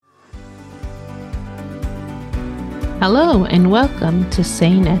Hello and welcome to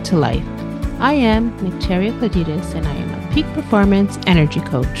Saying It to Life. I am Nectaria Cladides and I am a peak performance energy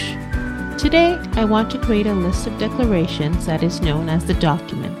coach. Today, I want to create a list of declarations that is known as the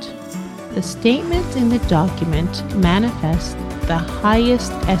document. The statements in the document manifest the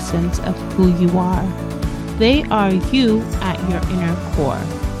highest essence of who you are. They are you at your inner core.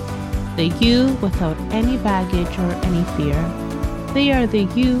 The you without any baggage or any fear. They are the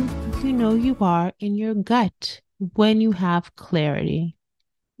you know you are in your gut when you have clarity.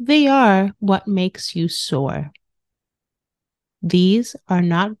 They are what makes you soar. These are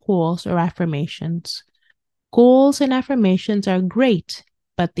not goals or affirmations. Goals and affirmations are great,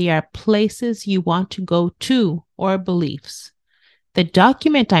 but they are places you want to go to or beliefs. The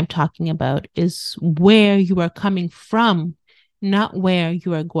document I'm talking about is where you are coming from, not where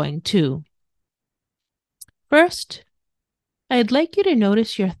you are going to. First, I'd like you to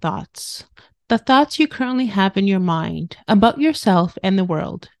notice your thoughts, the thoughts you currently have in your mind about yourself and the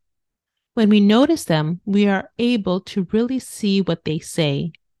world. When we notice them, we are able to really see what they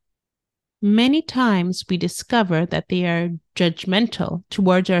say. Many times we discover that they are judgmental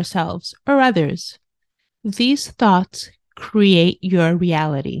towards ourselves or others. These thoughts create your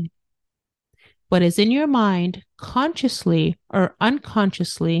reality. What is in your mind, consciously or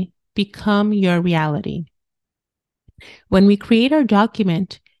unconsciously, become your reality. When we create our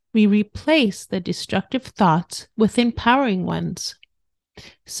document, we replace the destructive thoughts with empowering ones.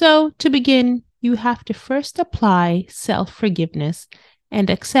 So, to begin, you have to first apply self-forgiveness and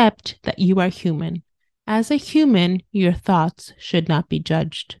accept that you are human. As a human, your thoughts should not be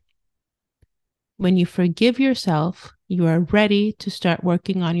judged. When you forgive yourself, you are ready to start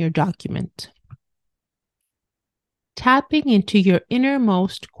working on your document. Tapping into your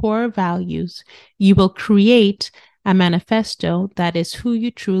innermost core values, you will create a manifesto that is who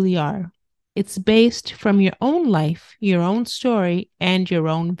you truly are. It's based from your own life, your own story, and your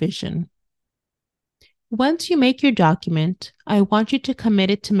own vision. Once you make your document, I want you to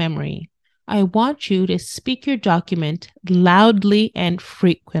commit it to memory. I want you to speak your document loudly and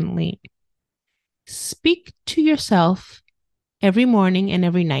frequently. Speak to yourself every morning and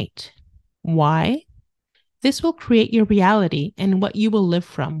every night. Why? This will create your reality and what you will live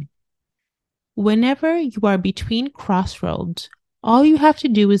from. Whenever you are between crossroads, all you have to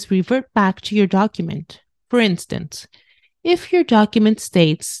do is revert back to your document. For instance, if your document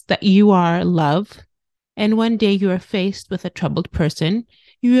states that you are love, and one day you are faced with a troubled person,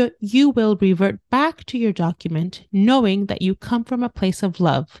 you will revert back to your document knowing that you come from a place of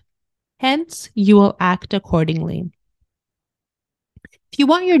love. Hence, you will act accordingly. If you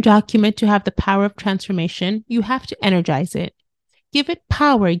want your document to have the power of transformation, you have to energize it. Give it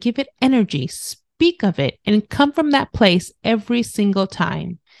power, give it energy, speak of it, and come from that place every single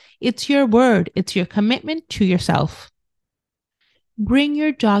time. It's your word, it's your commitment to yourself. Bring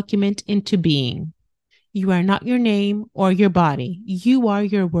your document into being. You are not your name or your body. You are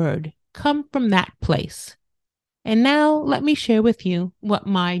your word. Come from that place. And now let me share with you what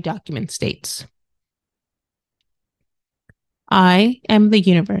my document states. I am the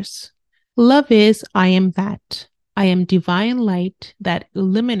universe. Love is I am that. I am divine light that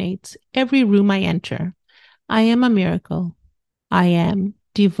illuminates every room I enter. I am a miracle. I am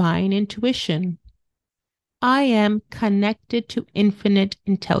divine intuition. I am connected to infinite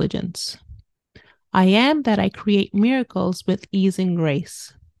intelligence. I am that I create miracles with ease and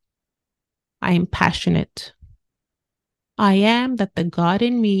grace. I am passionate. I am that the God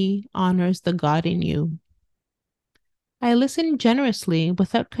in me honors the God in you. I listen generously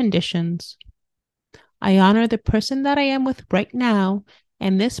without conditions. I honor the person that I am with right now,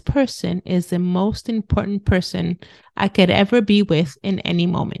 and this person is the most important person I could ever be with in any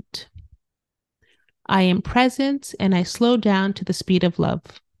moment. I am present and I slow down to the speed of love.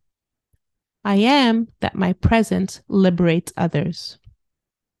 I am that my presence liberates others.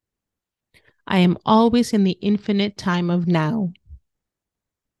 I am always in the infinite time of now.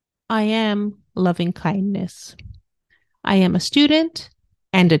 I am loving kindness. I am a student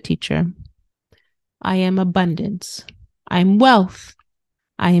and a teacher. I am abundance. I am wealth.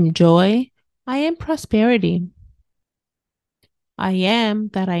 I am joy. I am prosperity. I am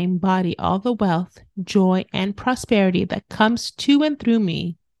that I embody all the wealth, joy, and prosperity that comes to and through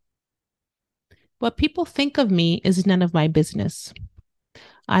me. What people think of me is none of my business.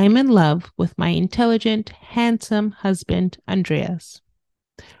 I am in love with my intelligent, handsome husband, Andreas.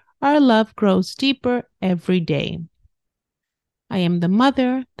 Our love grows deeper every day. I am the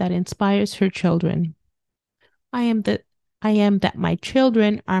mother that inspires her children. I am that my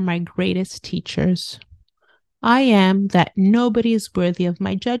children are my greatest teachers. I am that nobody is worthy of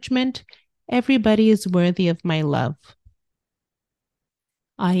my judgment. Everybody is worthy of my love.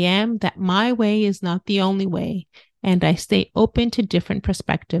 I am that my way is not the only way, and I stay open to different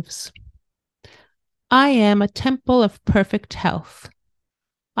perspectives. I am a temple of perfect health.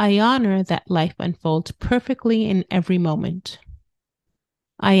 I honor that life unfolds perfectly in every moment.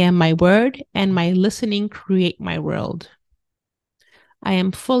 I am my word, and my listening create my world. I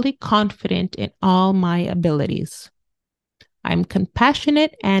am fully confident in all my abilities. I'm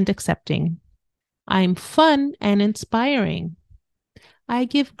compassionate and accepting. I'm fun and inspiring. I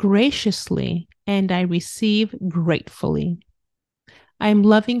give graciously and I receive gratefully. I'm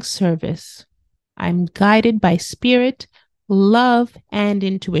loving service. I'm guided by spirit, love, and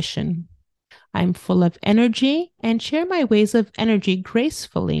intuition. I'm full of energy and share my ways of energy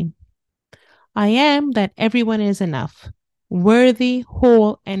gracefully. I am that everyone is enough, worthy,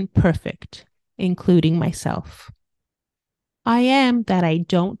 whole, and perfect, including myself. I am that I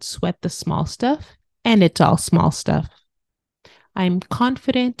don't sweat the small stuff, and it's all small stuff. I'm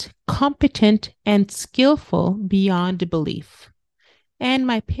confident, competent, and skillful beyond belief. And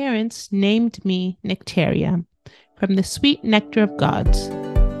my parents named me Nectaria, from the sweet nectar of gods.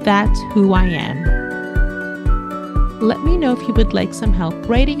 That's who I am. Let me know if you would like some help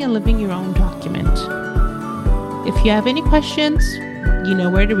writing and living your own document. If you have any questions, you know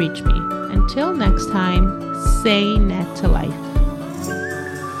where to reach me. Until next time, say net to life.